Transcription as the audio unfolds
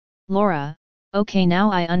Laura, okay, now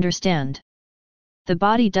I understand. The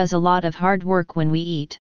body does a lot of hard work when we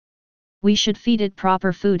eat. We should feed it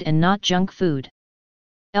proper food and not junk food.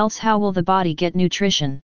 Else how will the body get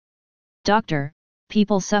nutrition? Doctor,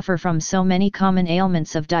 people suffer from so many common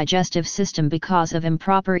ailments of digestive system because of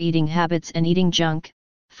improper eating habits and eating junk,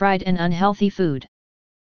 fried and unhealthy food.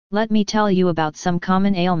 Let me tell you about some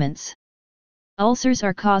common ailments. Ulcers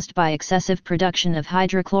are caused by excessive production of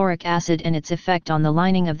hydrochloric acid and its effect on the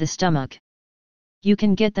lining of the stomach. You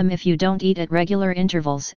can get them if you don't eat at regular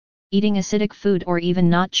intervals, eating acidic food or even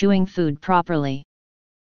not chewing food properly.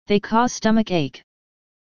 They cause stomach ache.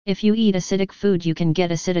 If you eat acidic food you can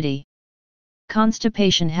get acidity.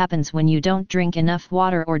 Constipation happens when you don't drink enough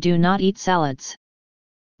water or do not eat salads.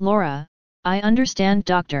 Laura, I understand,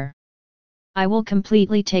 doctor. I will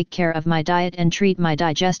completely take care of my diet and treat my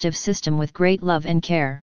digestive system with great love and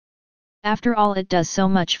care. After all, it does so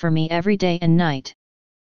much for me every day and night.